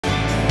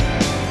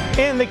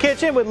In the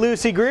kitchen with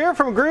Lucy Greer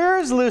from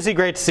Greer's. Lucy,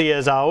 great to see you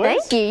as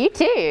always. Thank you, you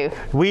too.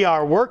 We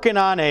are working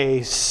on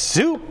a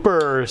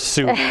super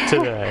soup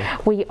today.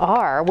 We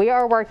are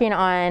working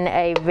on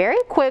a very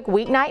quick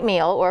weeknight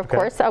meal, or of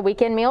course a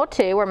weekend meal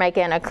too. We're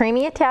making a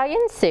creamy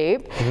Italian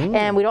soup,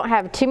 and we don't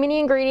have too many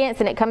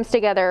ingredients, and it comes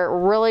together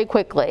really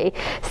quickly.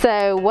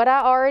 So what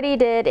I already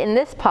did in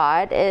this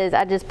pot is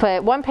I just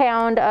put 1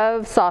 pound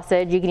of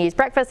sausage. You can use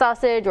breakfast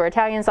sausage or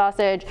Italian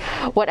sausage,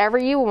 whatever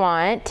you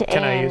want.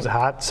 Can I use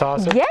hot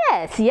sausage?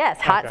 Yes,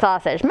 hot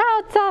sausage,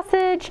 mild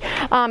sausage.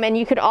 And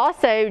you could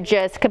also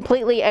just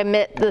completely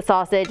omit the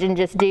sausage and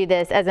just do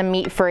this as a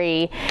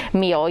meat-free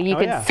meal. You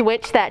could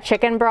switch that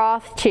chicken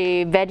broth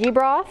to veggie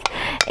broth,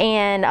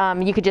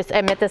 and you could just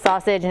omit the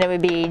sausage and it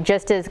would be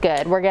just as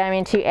good. We're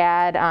going to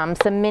add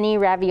some mini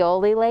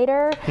ravioli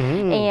later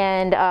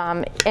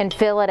and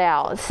fill it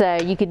out. So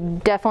you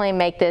could definitely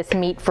make this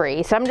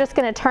meat-free. So I'm just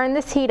going to turn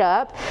this heat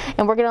up,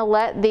 and we're going to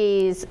let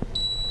these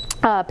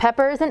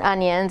peppers and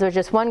onions. There's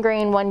just 1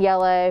 green, 1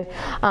 yellow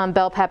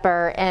bell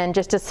pepper, and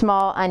just a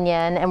small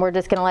onion, and we're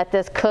just going to let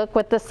this cook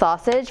with the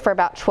sausage for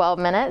about 12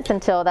 minutes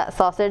until that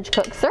sausage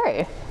cooks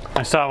through.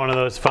 I saw one of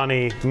those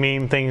funny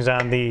meme things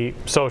on the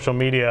social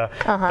media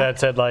that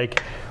said,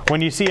 like, when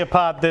you see a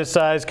pot this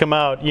size come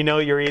out, you know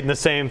you're eating the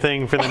same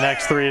thing for the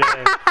next 3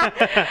 days.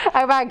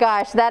 Oh my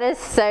gosh, that is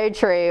so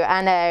true.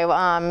 I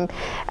know.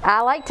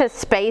 I like to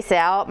space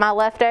out my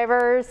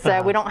leftovers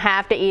so we don't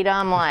have to eat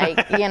them like,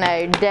 you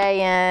know, day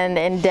in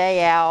and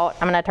day out.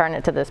 I'm going to turn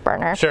it to this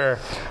burner. Sure.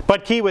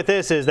 But key with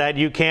this is that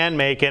you can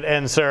make it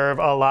and serve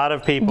a lot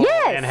of people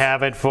and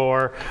have it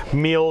for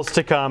meals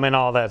to come and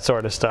all that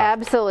sort of stuff.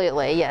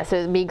 Absolutely, yes.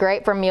 It would be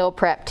great for meal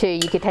prep too.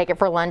 You could take it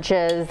for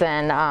lunches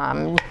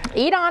and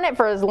eat on it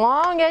for as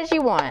long as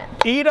you want.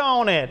 Eat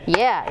on it.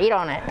 Yeah, eat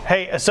on it.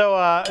 Hey,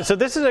 so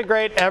this is a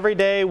great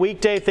everyday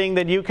weekday thing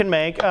that you can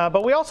make,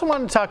 but we also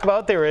want to talk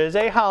about there is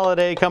a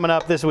holiday coming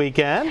up this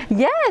weekend.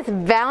 Yes,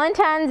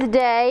 Valentine's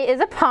Day is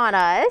upon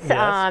us,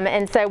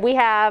 and so we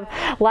have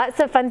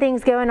lots of fun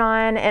things going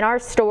on in our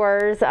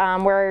stores.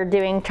 We're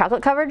doing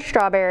chocolate covered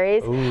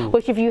strawberries,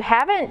 which if you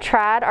haven't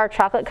tried our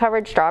chocolate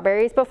covered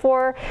strawberries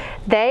before,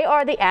 they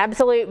are the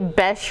absolute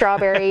best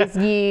strawberries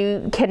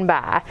you can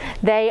buy.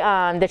 They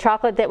the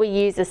chocolate that we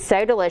use is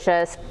so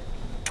delicious.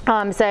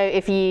 So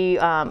if you,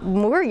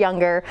 when we were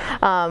younger,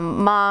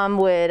 Mom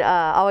would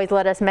always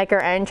let us make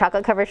our own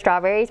chocolate covered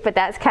strawberries, but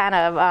that's kind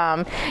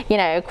of, you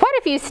know, quite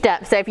a few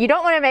steps. So if you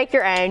don't want to make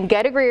your own,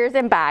 go to Greer's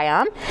and buy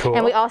them. Cool.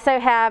 And we also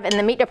have in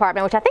the meat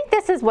department, which I think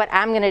this is what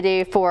I'm going to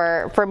do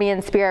for me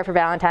and Spira for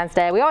Valentine's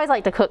Day. We always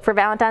like to cook for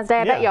Valentine's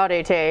Day. I bet y'all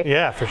do too.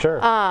 Yeah, for sure.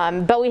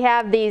 But we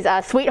have these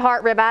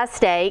sweetheart ribeye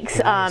steaks.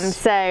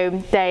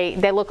 So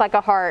they look like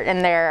a heart,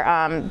 and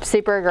they're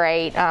super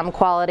great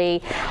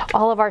quality.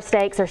 All of our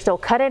steaks are still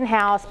cut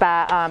in-house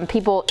by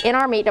people in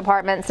our meat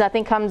departments.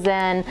 Nothing comes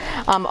in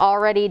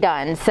already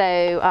done.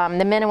 So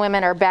the men and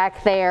women are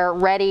back there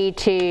ready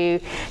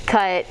to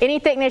cut any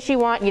thickness you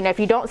want. You know, if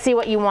you don't see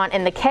what you want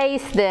in the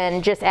case,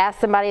 then just ask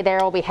somebody there.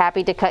 We'll be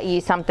happy to cut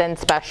you something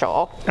special.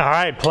 All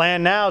right,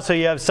 plan now so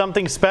you have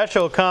something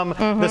special come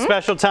the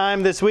special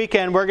time this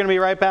weekend. We're going to be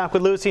right back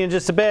with Lucy in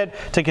just a bit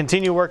to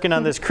continue working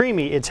on this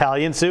creamy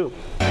Italian soup.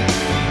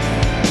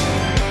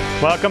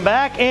 Welcome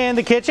back in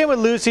the kitchen with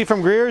Lucy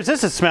from Greer's.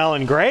 This is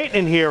smelling great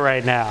in here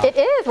right now. It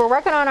is. We're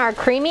working on our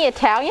creamy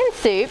Italian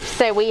soup.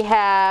 So we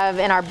have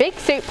in our big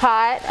soup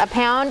pot 1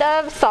 pound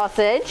of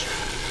sausage.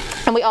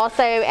 And we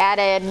also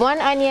added 1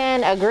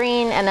 onion, a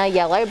green, and a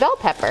yellow bell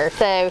pepper.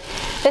 So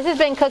this has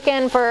been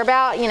cooking for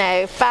about, you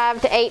know,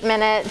 5 to 8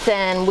 minutes,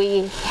 and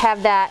we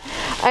have that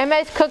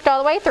almost cooked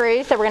all the way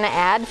through. So we're going to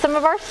add some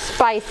of our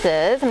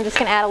spices. I'm just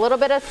going to add a little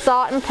bit of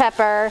salt and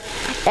pepper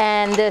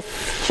and this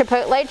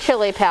chipotle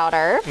chili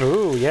powder.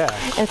 Ooh, yeah.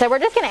 And so we're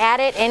just going to add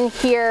it in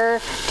here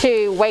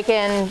to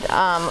waken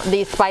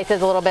these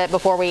spices a little bit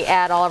before we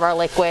add all of our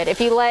liquid.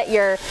 If you let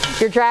your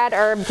dried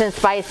herbs and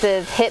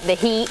spices hit the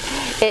heat,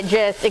 it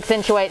just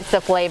accentuates the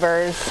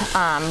flavors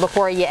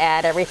before you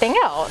add everything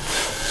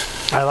else.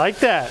 I like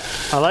that.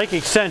 I like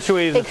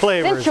accentuating the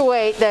flavors.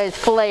 Accentuate those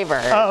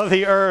flavors. Oh,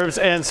 the herbs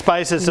and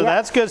spices. So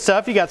that's good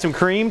stuff. You got some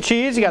cream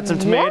cheese. You got some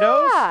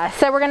tomatoes. Yeah.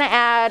 So we're going to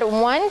add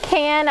 1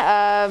 can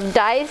of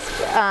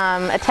diced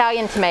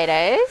Italian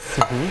tomatoes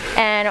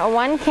and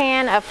 1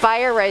 can of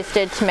fire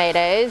roasted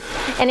tomatoes.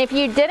 And if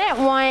you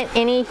didn't want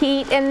any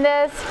heat in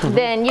this,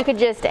 then you could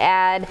just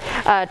add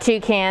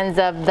 2 cans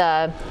of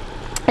the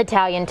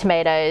Italian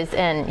tomatoes,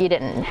 and you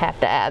didn't have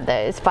to add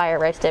those fire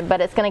roasted, but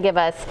it's going to give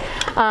us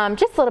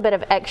just a little bit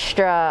of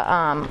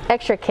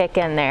extra kick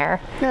in there.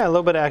 Yeah, a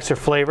little bit of extra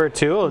flavor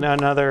too.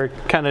 Another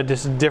kind of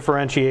just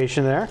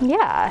differentiation there.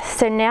 Yeah.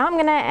 So now I'm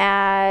going to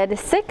add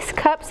 6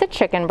 cups of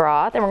chicken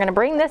broth, and we're going to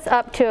bring this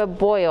up to a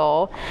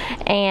boil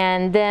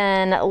and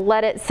then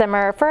let it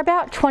simmer for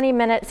about 20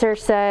 minutes or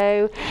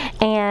so,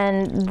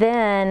 and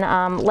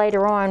then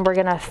later on we're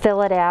going to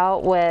fill it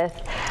out with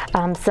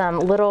some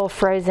little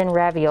frozen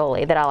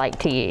ravioli that I like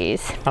to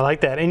use. I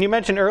like that. And you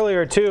mentioned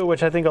earlier too,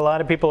 which I think a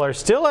lot of people are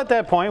still at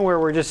that point where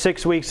we're just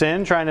 6 weeks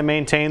in trying to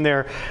maintain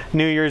their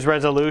New Year's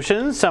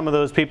resolutions. Some of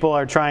those people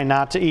are trying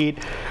not to eat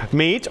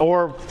meat,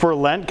 or for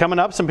Lent coming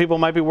up, some people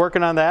might be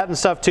working on that and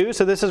stuff too.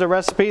 So this is a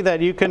recipe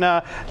that you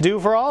can do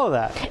for all of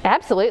that.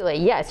 Absolutely,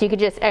 yes. You could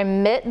just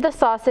omit the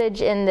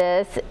sausage in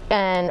this,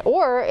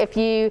 or if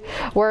you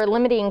were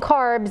limiting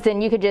carbs,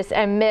 then you could just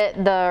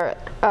omit the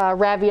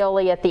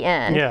ravioli at the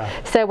end. Yeah.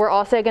 So we're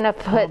also going to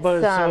put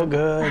but some. It's so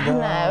good. I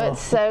know,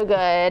 it's so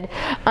good.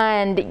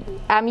 And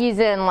I'm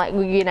using, like,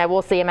 you know,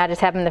 we'll see. I might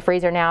just have them in the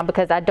freezer now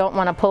because I don't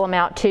want to pull them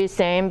out too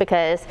soon,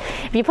 because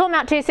if you pull them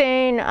out too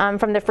soon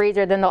from the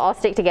freezer, then they'll all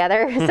stick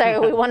together.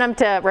 So we want them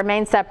to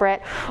remain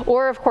separate.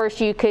 Or of course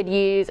you could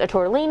use a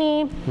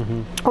tortellini,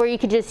 or you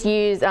could just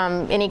use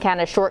any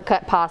kind of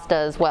shortcut pasta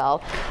as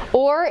well.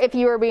 Or if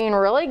you were being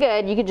really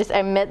good, you could just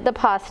omit the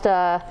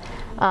pasta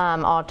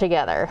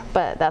altogether,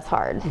 but that's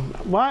hard.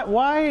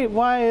 Why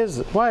is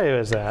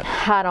that?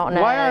 I don't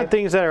know. Why aren't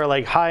things that are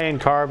like high in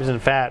carbs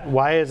and fat,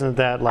 why isn't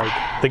that like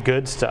the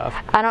good stuff?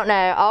 I don't know.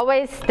 I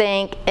always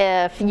think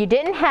if you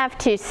didn't have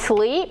to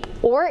sleep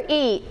or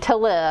eat to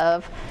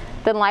live,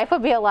 then life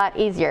would be a lot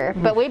easier.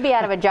 But we'd be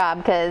out of a job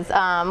because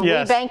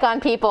yes. we bank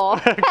on people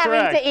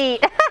having to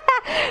eat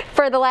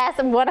for the last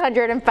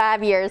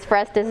 105 years for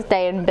us to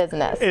stay in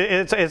business.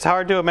 It's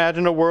hard to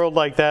imagine a world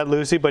like that,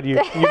 Lucy, but you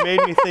made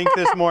me think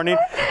this morning.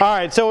 All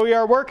right, so we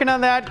are working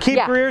on that.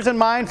 Keep Greer's in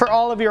mind for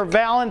all of your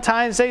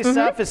Valentine's Day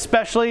stuff,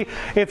 especially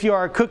if you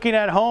are cooking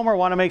at home or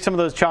want to make some of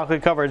those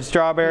chocolate-covered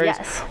strawberries.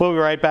 Yes. We'll be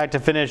right back to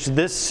finish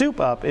this soup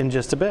up in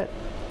just a bit.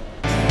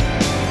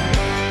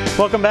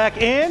 Welcome back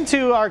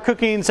into our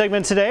cooking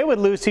segment today with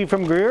Lucy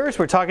from Greer's.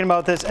 We're talking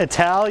about this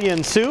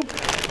Italian soup.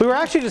 We were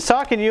actually just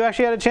talking, you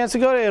actually had a chance to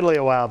go to Italy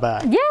a while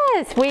back.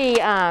 Yes, we,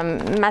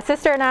 my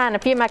sister and I and a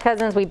few of my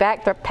cousins, we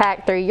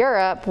backpacked through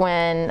Europe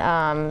when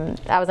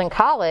I was in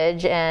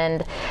college,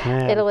 and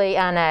Italy,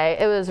 I know,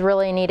 it was a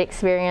really neat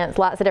experience,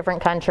 lots of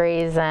different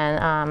countries, and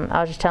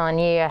I was just telling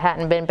you, I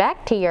hadn't been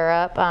back to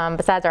Europe.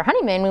 Besides our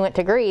honeymoon, we went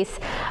to Greece,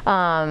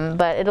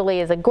 but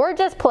Italy is a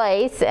gorgeous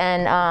place,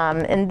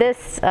 and in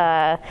this,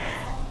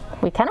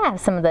 we kind of have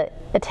some of the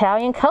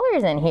Italian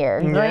colors in here.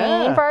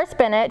 Green for our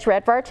spinach,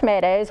 red for our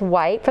tomatoes,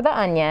 white for the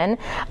onion.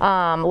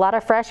 A lot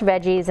of fresh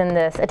veggies in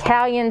this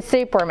Italian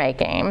soup we're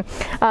making.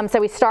 So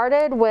we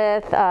started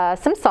with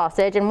some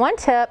sausage, and one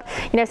tip,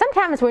 you know,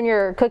 sometimes when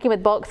you're cooking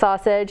with bulk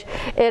sausage,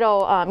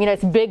 it'll, you know,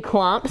 it's big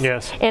clumps,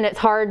 and it's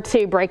hard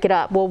to break it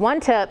up. Well, one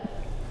tip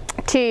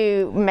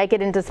to make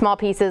it into small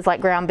pieces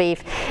like ground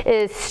beef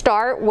is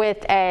start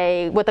with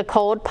a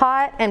cold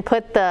pot and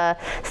put the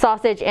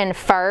sausage in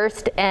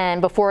first,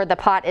 and before the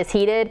pot is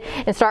heated,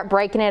 and start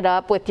breaking it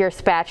up with your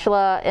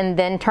spatula, and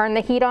then turn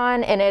the heat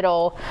on, and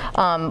it'll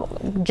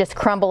just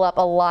crumble up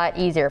a lot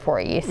easier for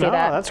you. See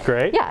that? That's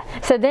great. Yeah.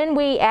 So then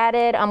we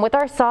added with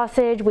our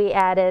sausage, we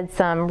added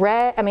some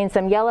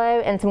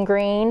yellow and some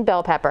green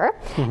bell pepper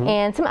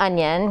and some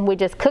onion. We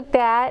just cooked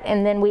that,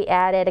 and then we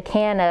added a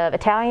can of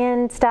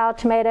Italian style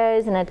tomatoes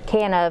and a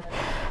can of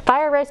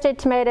fire roasted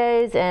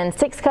tomatoes and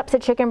 6 cups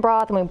of chicken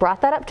broth, and we brought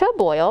that up to a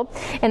boil.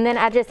 And then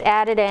I just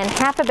added in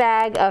half a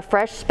bag of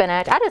fresh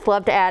spinach. I just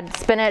love to add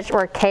spinach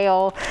or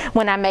kale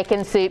when I'm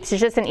making soups.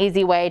 It's just an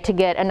easy way to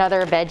get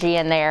another veggie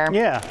in there.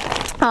 Yeah.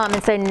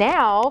 And so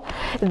now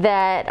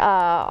that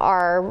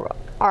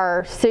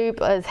our soup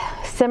is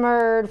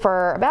simmered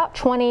for about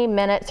 20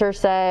 minutes or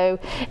so,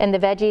 and the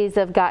veggies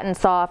have gotten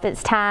soft,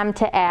 it's time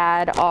to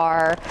add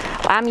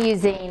I'm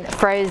using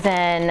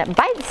frozen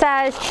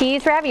bite-sized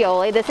cheese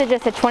ravioli. This is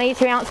just a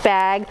 22-ounce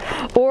bag,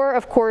 or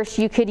of course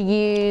you could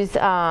use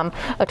a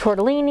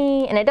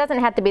tortellini, and it doesn't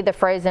have to be the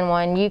frozen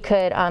one. You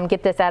could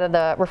get this out of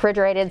the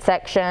refrigerated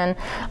section,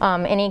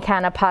 any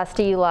kind of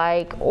pasta you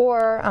like,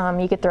 or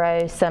you could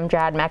throw some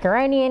dried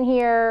macaroni in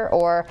here,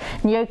 or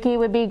gnocchi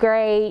would be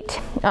great.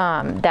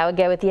 That would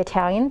go with the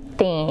Italian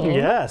theme.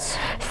 Yes.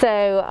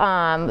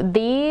 So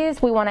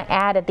these we want to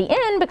add at the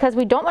end because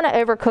we don't want to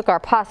overcook our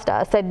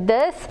pasta. So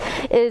this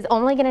is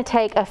only going to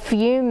take a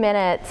few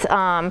minutes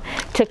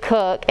to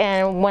cook,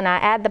 and when I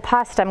add the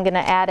pasta, I'm going to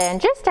add in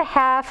just a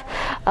half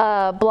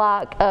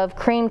block of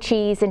cream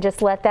cheese and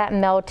just let that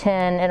melt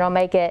in. It'll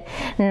make it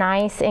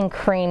nice and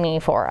creamy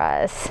for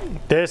us.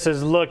 This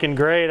is looking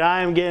great.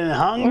 I am getting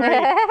hungry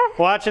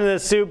watching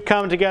this soup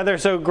come together.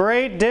 So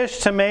great dish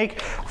to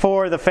make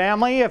for the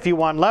family if you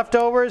want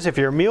leftovers, if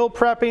you're meal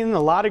prepping. A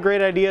lot of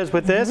great ideas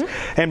with this.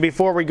 And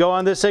before we go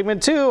on this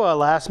segment too, a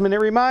last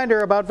minute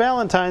reminder about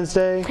Valentine's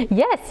Day.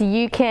 Yes,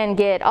 you can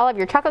get all of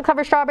your chocolate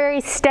covered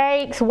strawberries,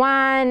 steaks,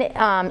 wine,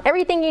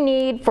 everything you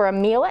need for a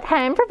meal at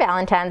home for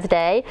Valentine's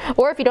Day.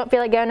 Or if you don't feel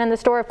like going in the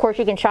store, of course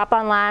you can shop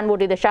online. We'll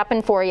do the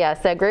shopping for you.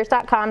 So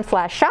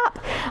greers.com/shop,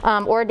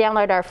 or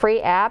download our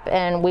free app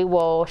and we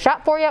will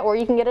shop for you, or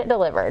you can get it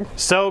delivered.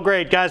 So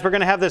great, guys. We're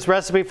going to have this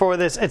recipe for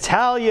this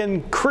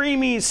Italian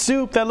creamy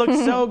soup that looks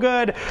so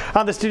good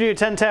on the Studio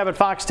 10 tab at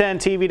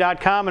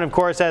fox10tv.com, and of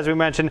course, as we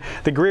mentioned,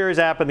 the Greer's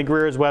app and the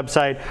Greer's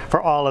website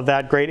for all of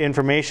that great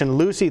information.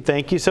 Lucy,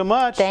 thank you so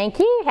much. Thank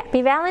you.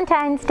 Happy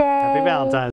Valentine's Day. Happy Valentine's